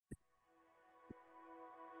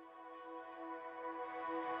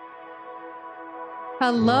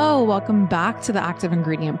Hello, welcome back to the Active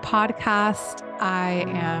Ingredient Podcast. I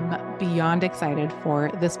am beyond excited for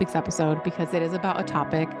this week's episode because it is about a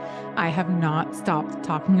topic I have not stopped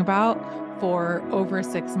talking about for over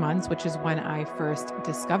 6 months, which is when I first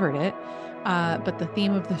discovered it. But the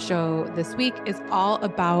theme of the show this week is all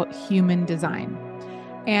about human design.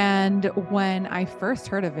 And when I first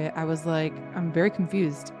heard of it, I was like, I'm very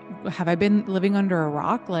confused. Have I been living under a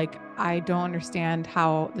rock? Like, I don't understand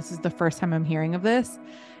how this is the first time I'm hearing of this.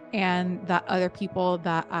 And that other people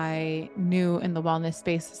that I knew in the wellness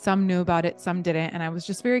space, some knew about it, some didn't. And I was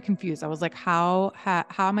just very confused. I was like, how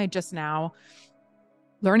am I just now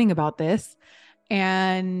learning about this?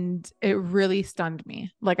 And it really stunned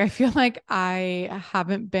me. Like, I feel like I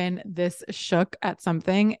haven't been this shook at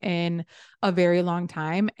something in a very long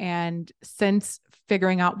time. And since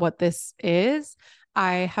figuring out what this is,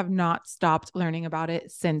 I have not stopped learning about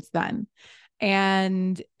it since then.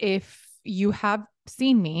 And if you have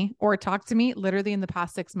seen me or talked to me literally in the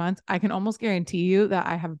past 6 months, I can almost guarantee you that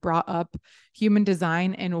I have brought up human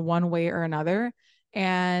design in one way or another.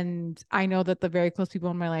 And I know that the very close people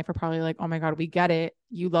in my life are probably like, oh my God, we get it.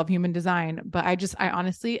 You love human design. But I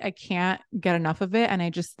honestly, I can't get enough of it. And I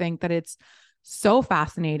just think that it's so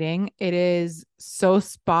fascinating. It is so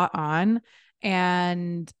spot on.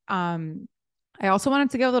 And I also wanted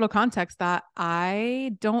to give a little context that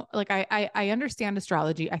I don't like. I understand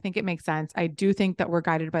astrology. I think it makes sense. I do think that we're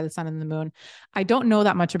guided by the sun and the moon. I don't know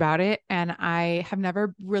that much about it, and I have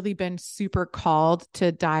never really been super called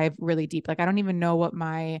to dive really deep. Like I don't even know what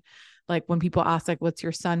my like when people ask like what's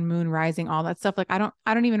your sun, moon, rising, all that stuff. Like I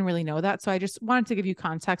don't even really know that. So I just wanted to give you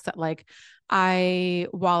context that like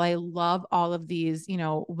while I love all of these,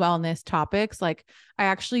 wellness topics, like I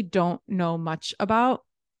actually don't know much about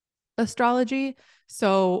astrology.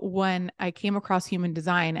 So when I came across human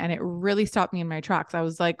design and it really stopped me in my tracks, I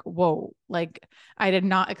was like, whoa, like I did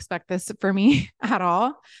not expect this for me at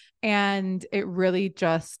all. And it really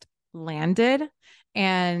just landed.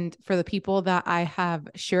 And for the people that I have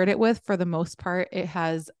shared it with, for the most part, it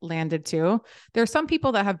has landed too. There's some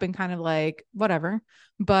people that have been kind of like, whatever.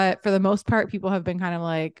 But for the most part, people have been kind of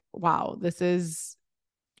like, wow, this is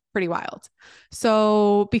pretty wild.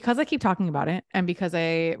 So, because I keep talking about it and because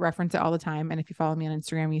I reference it all the time, and if you follow me on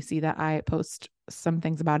Instagram, you see that I post some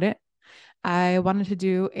things about it, I wanted to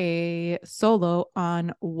do a solo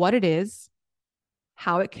on what it is,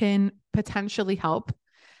 how it can potentially help,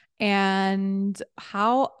 and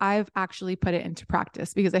how I've actually put it into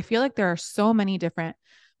practice because I feel like there are so many different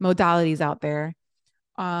modalities out there.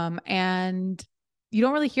 And you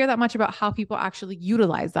don't really hear that much about how people actually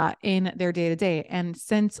utilize that in their day to day. And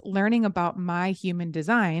since learning about my human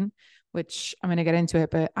design, which I'm going to get into it,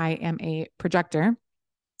 but I am a projector,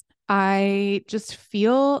 I just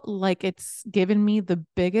feel like it's given me the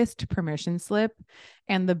biggest permission slip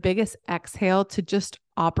and the biggest exhale to just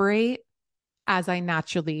operate as I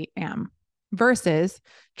naturally am versus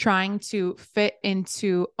trying to fit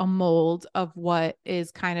into a mold of what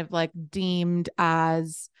is kind of like deemed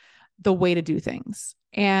as the way to do things.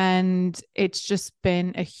 And it's just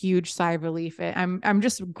been a huge sigh of relief. I'm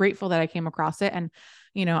just grateful that I came across it. And,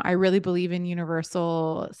 I really believe in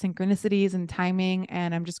universal synchronicities and timing.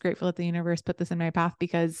 And I'm just grateful that the universe put this in my path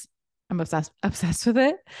because I'm obsessed with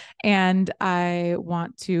it. And I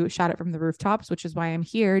want to shout it from the rooftops, which is why I'm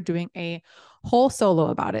here doing a whole solo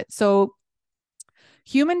about it. So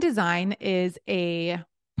human design is a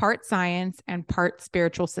part science and part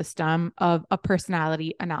spiritual system of a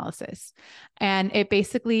personality analysis. And it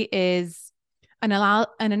basically is an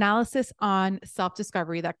analysis on self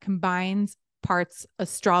discovery that combines parts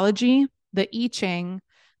astrology, the I Ching,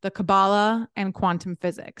 the Kabbalah, and quantum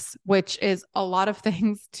physics, which is a lot of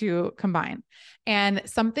things to combine. And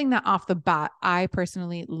something that off the bat, I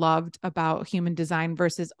personally loved about human design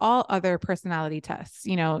versus all other personality tests.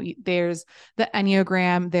 There's the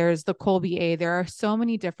Enneagram, there's the Colby A. There are so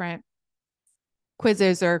many different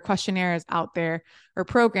quizzes or questionnaires out there or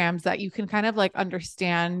programs that you can kind of like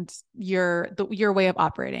understand your way of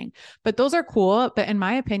operating. But those are cool, but in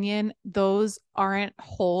my opinion, those aren't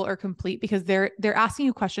whole or complete because they're asking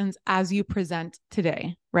you questions as you present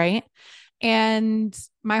today, right? And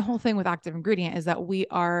my whole thing with Active Ingredient is that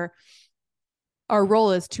our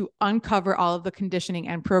role is to uncover all of the conditioning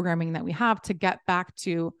and programming that we have to get back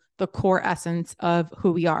to the core essence of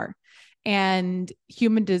who we are. And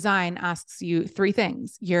human design asks you three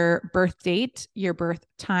things: your birth date, your birth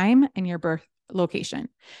time, and your birth location.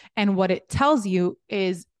 And what it tells you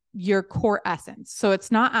is your core essence. So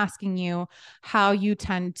it's not asking you how you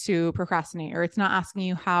tend to procrastinate, or it's not asking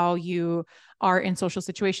you how you are in social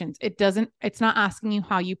situations. It's not asking you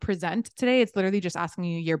how you present today. It's literally just asking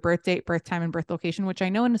you your birth date, birth time, and birth location, which I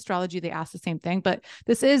know in astrology, they ask the same thing, but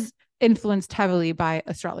this is influenced heavily by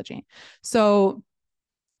astrology. So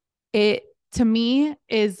it, to me,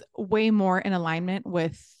 is way more in alignment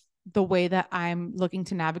with the way that I'm looking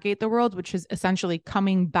to navigate the world, which is essentially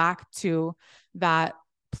coming back to that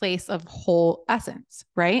place of whole essence,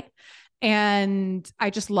 right? And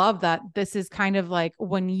I just love that this is kind of like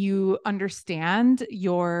when you understand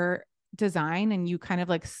your design and you kind of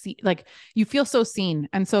like see, like you feel so seen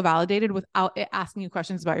and so validated without it asking you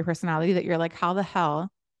questions about your personality, that you're like, how the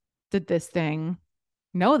hell did this thing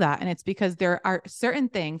know that? And it's because there are certain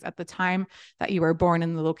things at the time that you were born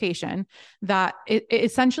in the location that it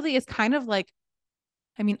essentially is kind of like,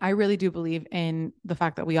 I mean, I really do believe in the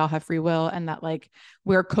fact that we all have free will and that like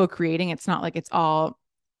we're co-creating. It's not like it's all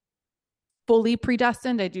fully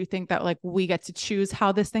predestined. I do think that like we get to choose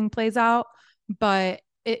how this thing plays out, but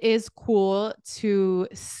it is cool to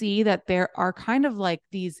see that there are kind of like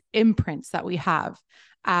these imprints that we have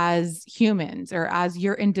as humans or as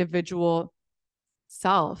your individual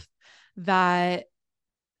self, that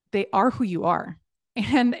they are who you are.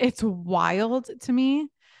 And it's wild to me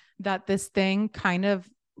that this thing kind of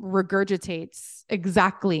regurgitates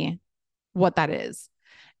exactly what that is.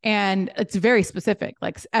 And it's very specific,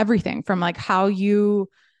 like everything from like how you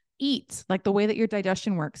eat, like the way that your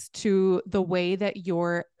digestion works, to the way that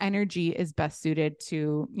your energy is best suited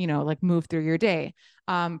to, you know, like move through your day,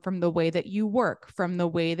 from the way that you work, from the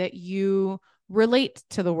way that you relate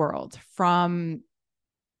to the world, from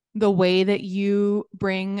the way that you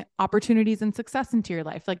bring opportunities and success into your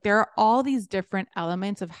life. Like there are all these different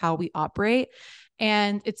elements of how we operate.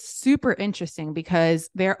 And it's super interesting because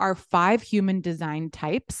there are 5 human design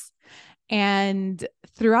types. And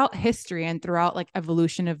throughout history and throughout like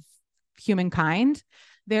evolution of humankind,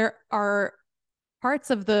 there are parts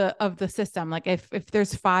of the system. Like if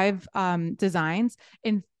there's 5 designs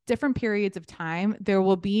in different periods of time, there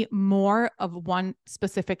will be more of one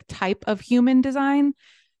specific type of human design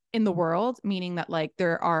in the world, meaning that like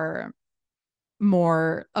there are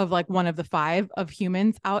more of like one of the 5 of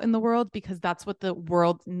humans out in the world because that's what the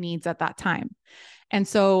world needs at that time. And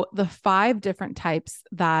so the 5 different types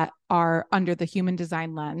that are under the human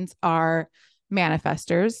design lens are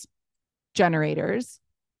manifestors, generators,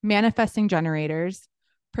 manifesting generators,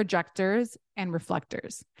 projectors, and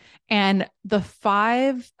reflectors. And the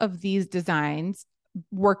 5 of these designs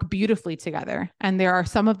work beautifully together. And there are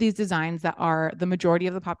some of these designs that are the majority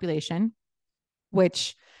of the population,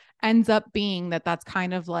 which ends up being that that's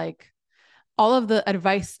kind of like all of the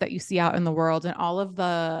advice that you see out in the world and all of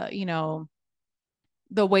the, you know,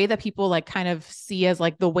 the way that people like kind of see as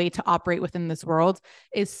like the way to operate within this world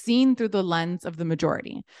is seen through the lens of the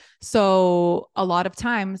majority. So a lot of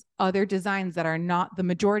times other designs that are not the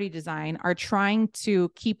majority design are trying to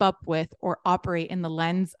keep up with or operate in the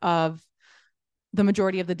lens of the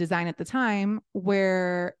majority of the design at the time,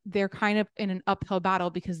 where they're kind of in an uphill battle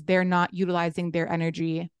because they're not utilizing their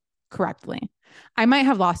energy correctly. I might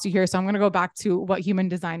have lost you here, so I'm going to go back to what human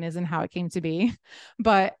design is and how it came to be.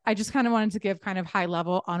 But I just kind of wanted to give kind of high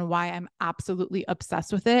level on why I'm absolutely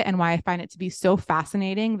obsessed with it and why I find it to be so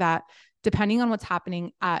fascinating that depending on what's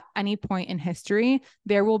happening at any point in history,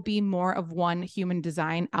 there will be more of one human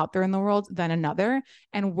design out there in the world than another.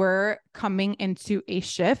 And we're coming into a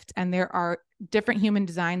shift, and there are different human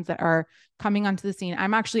designs that are coming onto the scene.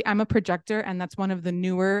 I'm a projector, and that's one of the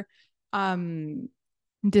newer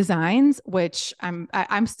designs, which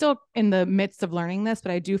I'm still in the midst of learning this,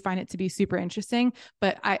 but I do find it to be super interesting.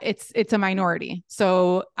 But it's a minority.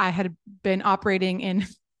 So I had been operating in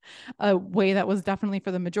a way that was definitely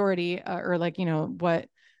for the majority, or like, you know, what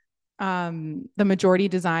the majority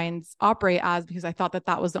designs operate as, because I thought that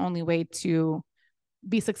that was the only way to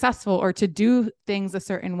be successful or to do things a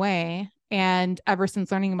certain way. And ever since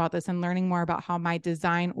learning about this and learning more about how my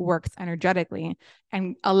design works energetically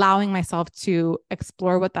and allowing myself to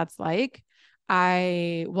explore what that's like,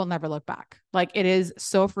 I will never look back. Like it is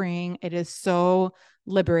so freeing. It is so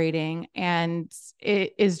liberating, and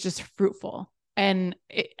it is just fruitful. And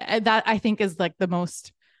that I think is like the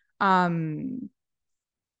most, it's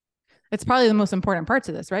probably the most important parts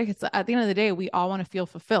of this, right? Because at the end of the day, we all want to feel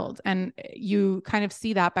fulfilled. And you kind of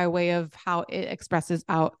see that by way of how it expresses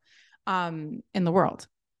out in the world.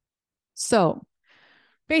 So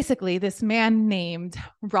basically, this man named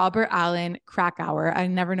Robert Alan Krakauer, I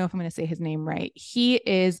never know if I'm going to say his name right. He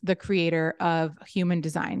is the creator of human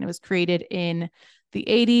design. It was created in the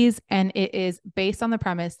 80s. And it is based on the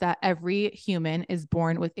premise that every human is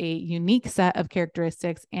born with a unique set of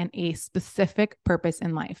characteristics and a specific purpose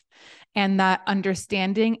in life. And that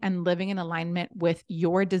understanding and living in alignment with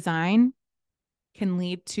your design can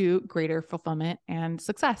lead to greater fulfillment and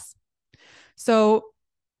success. So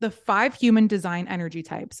the 5 human design energy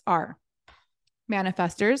types are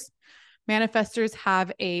manifestors. Manifestors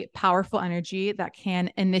have a powerful energy that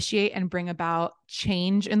can initiate and bring about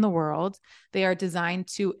change in the world. They are designed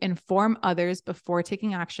to inform others before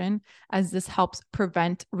taking action, as this helps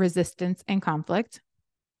prevent resistance and conflict.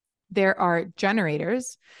 There are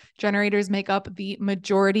generators. Generators make up the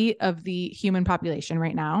majority of the human population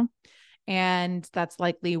right now. And that's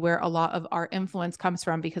likely where a lot of our influence comes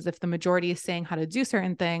from, because if the majority is saying how to do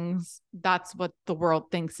certain things, that's what the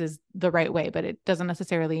world thinks is the right way, but that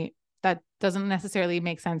doesn't necessarily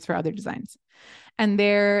make sense for other designs. And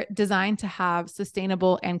they're designed to have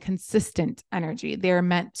sustainable and consistent energy. They're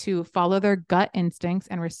meant to follow their gut instincts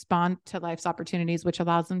and respond to life's opportunities, which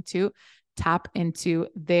allows them to tap into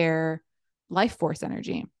their life force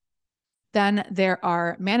energy. Then there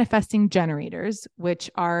are manifesting generators, which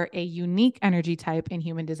are a unique energy type in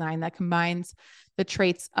human design that combines the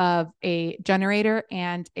traits of a generator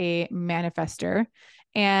and a manifester.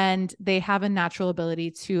 And they have a natural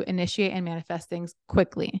ability to initiate and manifest things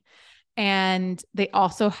quickly. And they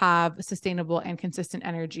also have sustainable and consistent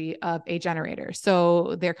energy of a generator.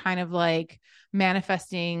 So they're kind of like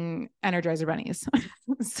manifesting Energizer bunnies.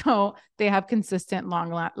 So they have consistent,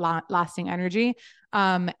 long-lasting energy,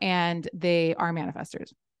 and they are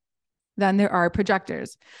manifestors. Then there are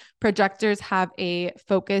projectors. Projectors have a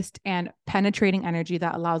focused and penetrating energy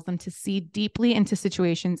that allows them to see deeply into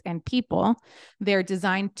situations and people. They're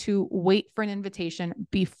designed to wait for an invitation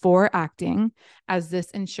before acting, as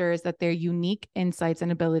this ensures that their unique insights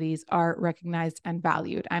and abilities are recognized and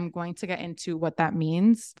valued. I'm going to get into what that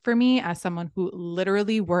means for me as someone who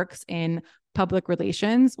literally works in public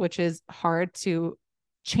relations, which is hard to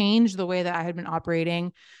change the way that I had been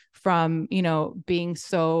operating from, being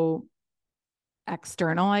so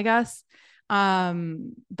external, I guess.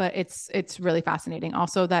 But it's really fascinating.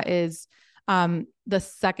 Also, that is the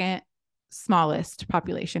second smallest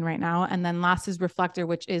population right now. And then last is reflector,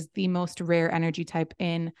 which is the most rare energy type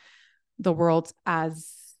in the world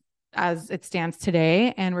as it stands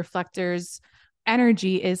today. And reflectors'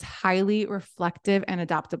 energy is highly reflective and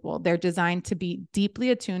adaptable. They're designed to be deeply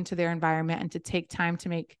attuned to their environment and to take time to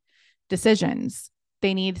make decisions.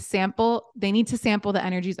 They need to sample the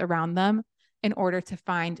energies around them in order to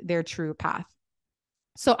find their true path.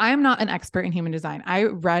 So I am not an expert in human design. I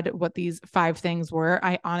read what these 5 things were.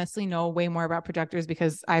 I honestly know way more about projectors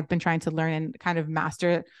because I've been trying to learn and kind of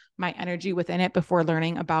master my energy within it before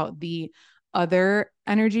learning about the other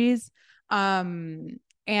energies. And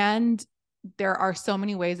there are so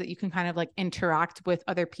many ways that you can kind of like interact with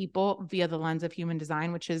other people via the lens of human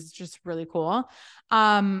design, which is just really cool.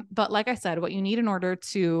 But like I said, what you need in order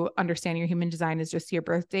to understand your human design is just your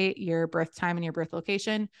birth date, your birth time, and your birth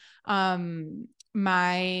location.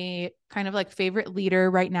 My kind of like favorite leader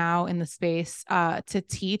right now in the space to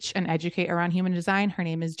teach and educate around human design, her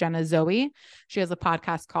name is Jenna Zoe. She has a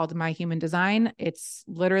podcast called My Human Design. It's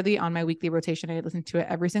literally on my weekly rotation. I listen to it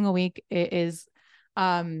every single week.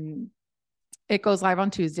 It goes live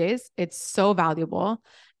on Tuesdays. It's so valuable.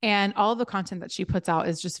 And all of the content that she puts out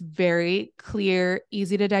is just very clear,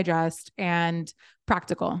 easy to digest, and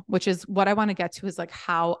practical, which is what I want to get to, is like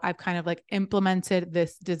how I've kind of like implemented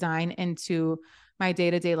this design into my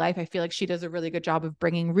day-to-day life. I feel like she does a really good job of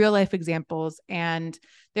bringing real life examples, and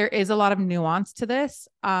there is a lot of nuance to this.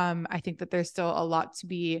 I think that there's still a lot to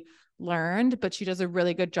be learned, but she does a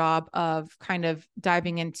really good job of kind of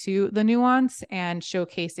diving into the nuance and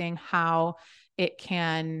showcasing how it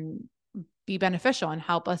can be beneficial and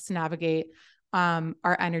help us navigate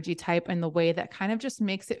our energy type in the way that kind of just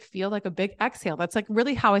makes it feel like a big exhale. That's like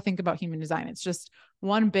really how I think about human design. It's just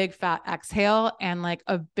one big fat exhale and like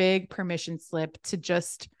a big permission slip to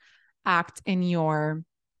just act in your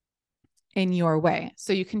way.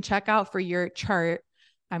 So you can check out for your chart.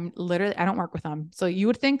 I don't work with them. So you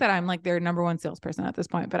would think that I'm like their number one salesperson at this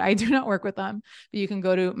point, but I do not work with them. But you can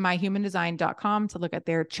go to myhumandesign.com to look at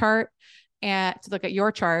their chart and to look at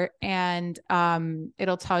your chart, and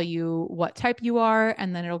it'll tell you what type you are.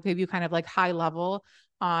 And then it'll give you kind of like high level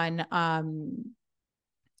on, on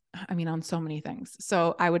so many things.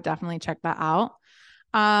 So I would definitely check that out.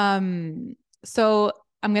 So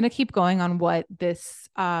I'm going to keep going on what this,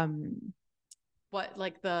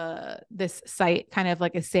 this site kind of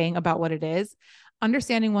like is saying about what it is.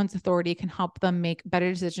 understanding one's authority can help them make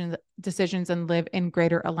better decisions and live in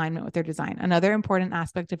greater alignment with their design. Another important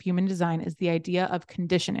aspect of human design is the idea of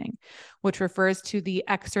conditioning, which refers to the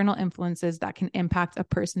external influences that can impact a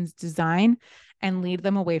person's design and lead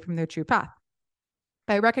them away from their true path.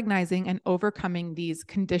 By recognizing and overcoming these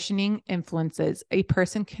conditioning influences, a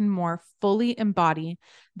person can more fully embody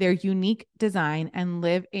their unique design and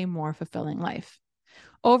live a more fulfilling life.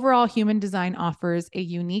 Overall, human design offers a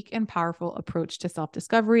unique and powerful approach to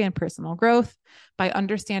self-discovery and personal growth. By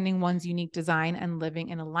understanding one's unique design and living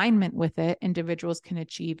in alignment with it, individuals can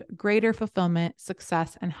achieve greater fulfillment,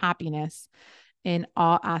 success, and happiness in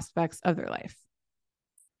all aspects of their life.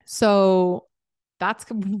 So that's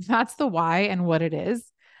the why and what it is.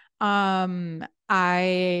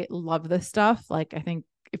 I love this stuff. Like, I think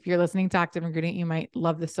if you're listening to Active Ingredient, you might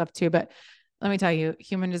love this stuff too. But let me tell you,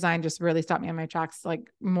 human design just really stopped me on my tracks,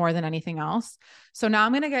 like more than anything else. So now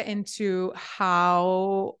I'm going to get into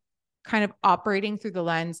how kind of operating through the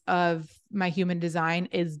lens of my human design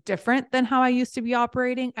is different than how I used to be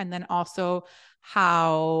operating, and then also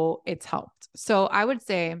how it's helped. So I would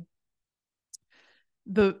say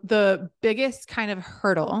the biggest kind of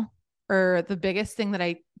hurdle, or the biggest thing that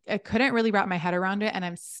I couldn't really wrap my head around it, and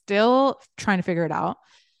I'm still trying to figure it out,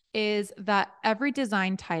 is that every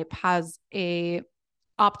design type has a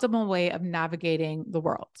optimal way of navigating the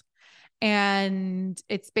world. And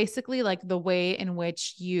it's basically like the way in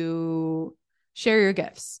which you share your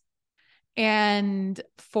gifts. And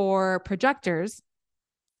for projectors,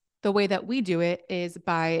 the way that we do it is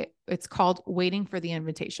it's called waiting for the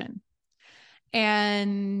invitation.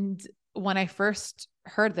 And when I first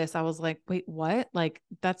heard this, I was like, wait, what? Like,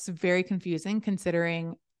 that's very confusing,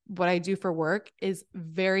 considering what I do for work is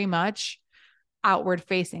very much outward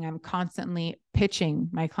facing. I'm constantly pitching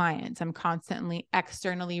my clients. I'm constantly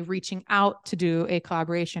externally reaching out to do a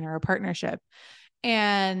collaboration or a partnership.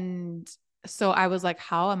 And so I was like,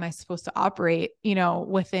 how am I supposed to operate,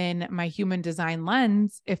 within my human design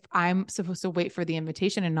lens if I'm supposed to wait for the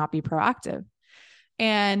invitation and not be proactive?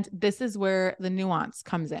 And this is where the nuance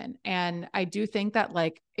comes in. And I do think that,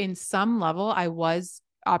 like, in some level, I was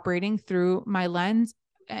operating through my lens,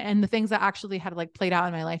 and the things that actually had like played out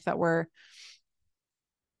in my life that were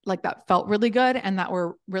like, that felt really good and that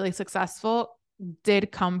were really successful,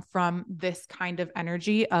 did come from this kind of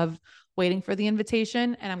energy of waiting for the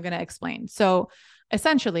invitation. And I'm going to explain. So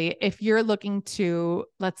essentially, if you're looking to,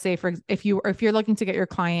 let's say, if you're looking to get your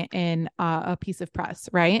client in a piece of press,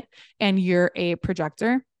 right? And you're a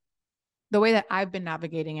projector, the way that I've been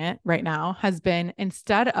navigating it right now has been,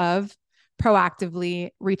 instead of proactively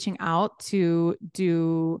reaching out to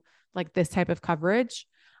do like this type of coverage,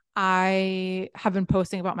 I have been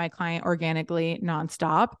posting about my client organically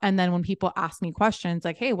nonstop. And then when people ask me questions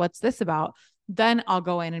like, hey, what's this about? Then I'll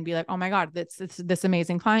go in and be like, oh my God, this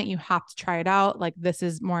amazing client. You have to try it out. Like, this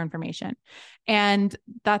is more information. And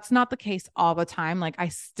that's not the case all the time. Like, I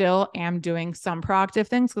still am doing some proactive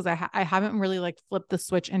things because I haven't really like flipped the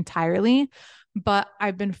switch entirely, but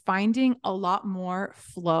I've been finding a lot more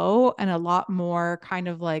flow and a lot more kind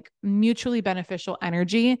of like mutually beneficial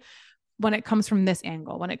energy when it comes from this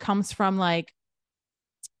angle, when it comes from like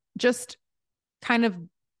just kind of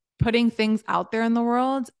putting things out there in the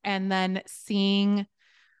world and then seeing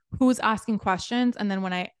who's asking questions. And then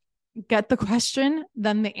when I get the question,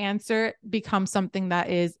 then the answer becomes something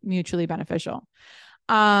that is mutually beneficial.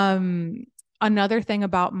 Another thing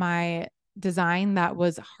about my design that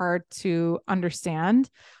was hard to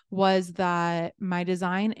understand was that my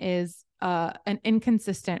design is an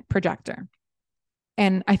inconsistent projector.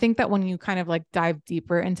 And I think that when you kind of like dive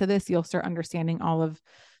deeper into this, you'll start understanding all of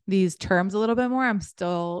these terms a little bit more. I'm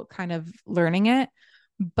still kind of learning it,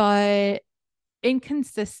 but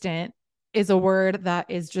inconsistent is a word that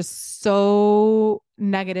is just so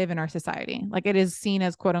negative in our society. Like, it is seen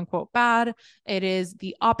as quote unquote bad. It is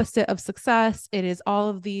the opposite of success. It is all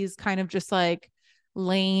of these kind of just like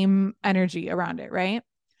lame energy around it, right?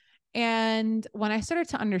 And when I started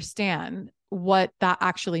to understand what that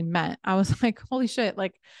actually meant, I was like, holy shit,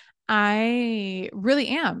 like, I really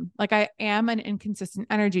am. Like, I am an inconsistent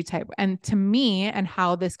energy type. And to me, and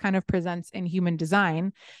how this kind of presents in human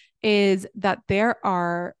design, is that there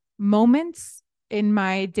are moments in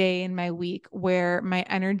my day, in my week, where my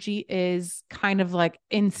energy is kind of like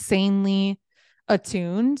insanely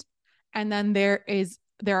attuned. And then there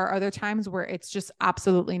are other times where it's just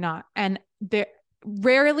absolutely not. And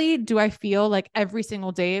rarely do I feel like every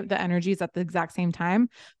single day the energy is at the exact same time.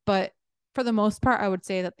 But for the most part, I would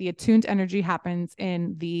say that the attuned energy happens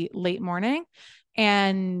in the late morning.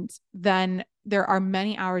 And then there are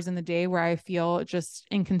many hours in the day where I feel just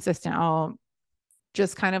inconsistent.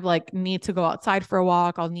 just kind of like need to go outside for a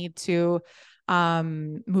walk. I'll need to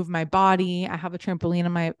move my body. I have a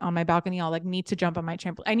trampoline on my balcony. I'll like need to jump on my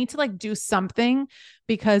trampoline. I need to like do something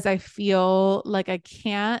because I feel like I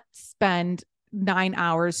can't spend 9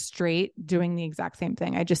 hours straight doing the exact same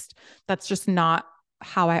thing. That's just not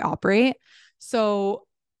how I operate. So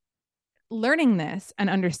learning this and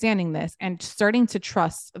understanding this and starting to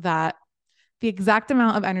trust that the exact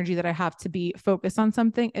amount of energy that I have to be focused on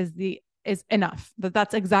something is enough.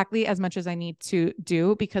 That's exactly as much as I need to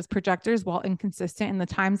do, because projectors, while inconsistent in the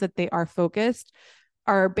times that they are focused,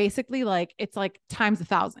 are basically like, it's like times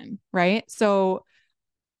 1,000, right? So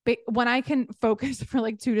when I can focus for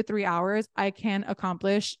like 2 to 3 hours, I can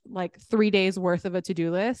accomplish like 3 days worth of a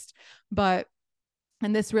to-do list.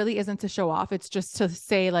 And this really isn't to show off. It's just to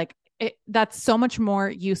say like, that's so much more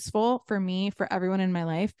useful for me, for everyone in my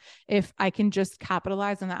life, if I can just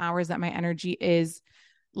capitalize on the hours that my energy is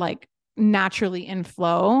like naturally in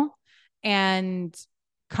flow and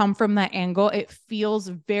come from that angle. It feels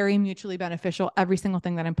very mutually beneficial, every single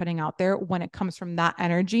thing that I'm putting out there, when it comes from that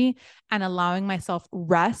energy, and allowing myself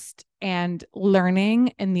rest and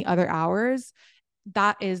learning in the other hours.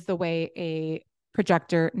 That is the way a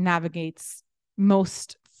projector navigates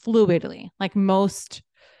most fluidly, like most,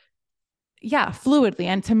 yeah, fluidly.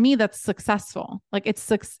 And to me, that's successful. Like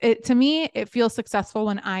to me, it feels successful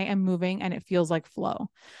when I am moving and it feels like flow.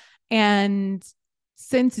 And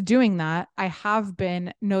since doing that, I have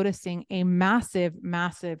been noticing a massive,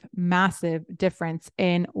 massive, massive difference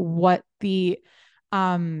in what the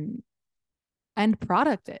end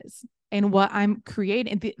product is and what I'm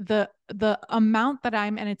creating. The amount that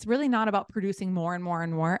and it's really not about producing more and more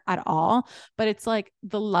and more at all, but it's like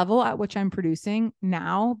the level at which I'm producing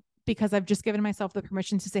now, because I've just given myself the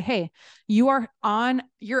permission to say, hey, you're on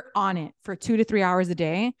it for 2 to 3 hours a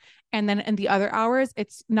day. And then in the other hours,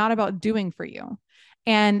 it's not about doing for you.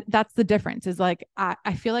 And that's the difference, is like,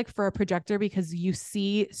 I feel like for a projector, because you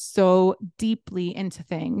see so deeply into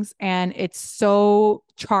things and it's so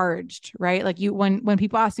charged, right? Like when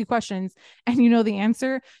people ask you questions and you know the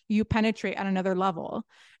answer, you penetrate at another level.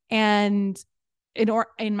 And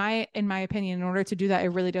in my opinion, in order to do that, it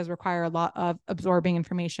really does require a lot of absorbing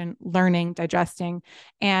information, learning, digesting.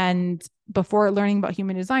 And before learning about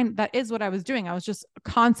human design, that is what I was doing. I was just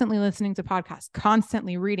constantly listening to podcasts,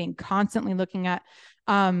 constantly reading, constantly looking at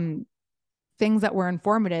things that were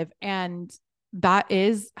informative. And that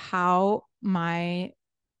is how my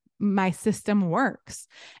system works.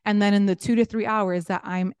 And then in the 2 to 3 hours that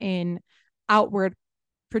I'm in outward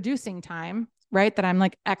producing time, right, that I'm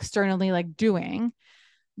like externally like doing,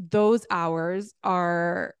 those hours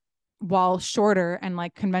are, while shorter and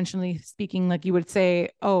like conventionally speaking, like you would say,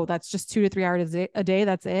 oh, that's just 2 to 3 hours a day,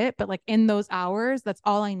 that's it. But like in those hours, that's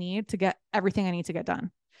all I need to get everything I need to get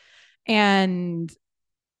done. And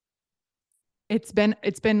it's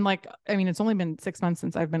been like, I mean, it's only been 6 months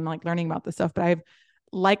since I've been like learning about this stuff, but I've,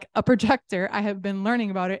 like a projector, I have been learning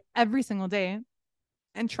about it every single day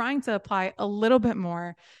and trying to apply a little bit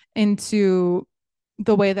more into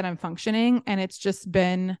the way that I'm functioning. And it's just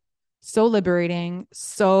been so liberating,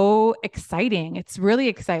 so exciting. It's really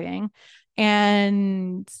exciting.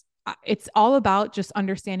 And it's all about just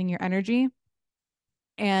understanding your energy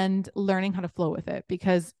and learning how to flow with it.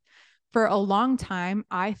 Because for a long time,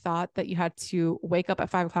 I thought that you had to wake up at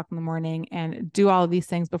 5 o'clock in the morning and do all of these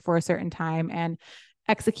things before a certain time and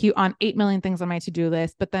execute on 8 million things on my to-do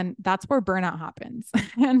list. But then that's where burnout happens.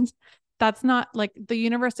 And that's not, like, the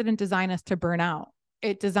universe didn't design us to burn out.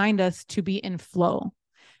 It designed us to be in flow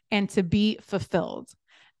and to be fulfilled,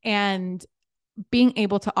 and being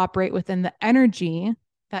able to operate within the energy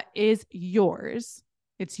that is yours.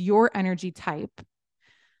 It's your energy type,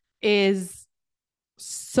 is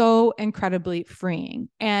so incredibly freeing.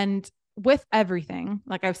 And with everything,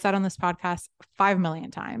 like I've said on this podcast 5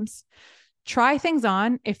 million times, try things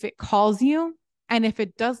on if it calls you. And if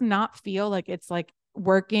it does not feel like it's like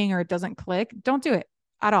working or it doesn't click, don't do it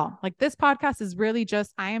at all. Like, this podcast is really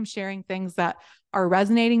just, I am sharing things that are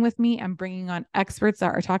resonating with me and bringing on experts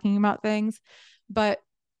that are talking about things, but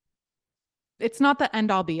it's not the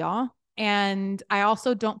end all be all. And I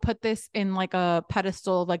also don't put this in like a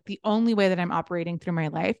pedestal of like the only way that I'm operating through my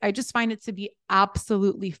life. I just find it to be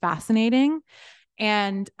absolutely fascinating.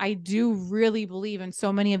 And I do really believe in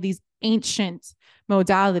so many of these ancient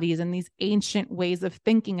modalities and these ancient ways of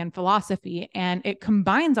thinking and philosophy. And it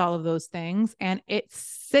combines all of those things and it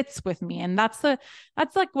sits with me. And that's like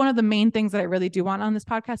one of the main things that I really do want on this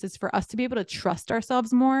podcast, is for us to be able to trust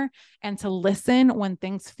ourselves more and to listen when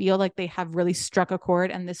things feel like they have really struck a chord.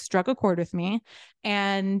 And this struck a chord with me.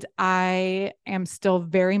 And I am still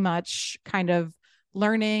very much kind of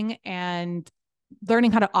learning and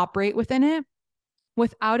learning how to operate within it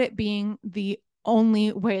without it being the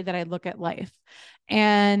only way that I look at life.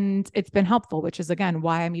 And it's been helpful, which is again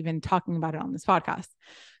why I'm even talking about it on this podcast.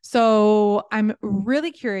 So I'm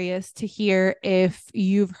really curious to hear if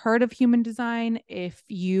you've heard of human design. If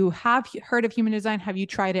you have heard of human design, have you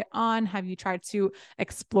tried it on? Have you tried to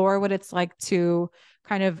explore what it's like to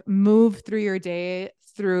kind of move through your day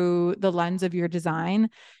through the lens of your design?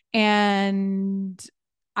 And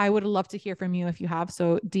I would love to hear from you if you have.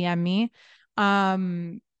 So DM me.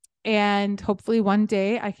 Um, and hopefully one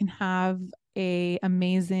day I can have a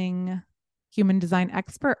amazing human design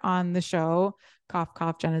expert on the show. Cough,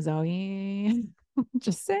 cough, Jenna Zoe.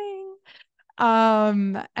 Just saying.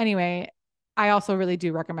 Anyway, I also really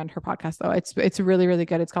do recommend her podcast though. It's really, really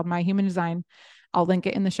good. It's called My Human Design. I'll link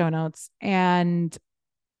it in the show notes. And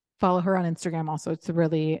follow her on Instagram also. It's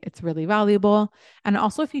really valuable. And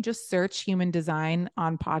also if you just search human design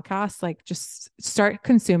on podcasts, like just start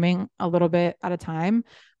consuming a little bit at a time.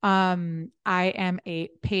 I am a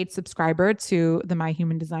paid subscriber to the My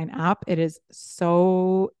Human Design app. It is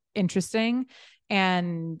so interesting.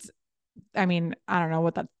 And I mean, I don't know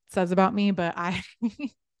what that says about me, but I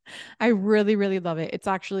really, really love it. It's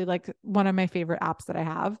actually like one of my favorite apps that I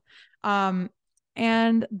have. Um,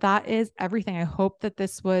 and that is everything. I hope that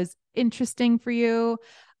this was interesting for you.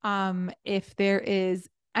 If there is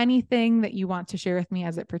anything that you want to share with me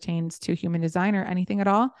as it pertains to human design or anything at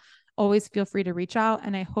all, always feel free to reach out.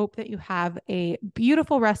 And I hope that you have a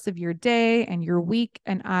beautiful rest of your day and your week.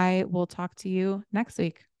 And I will talk to you next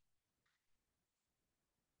week.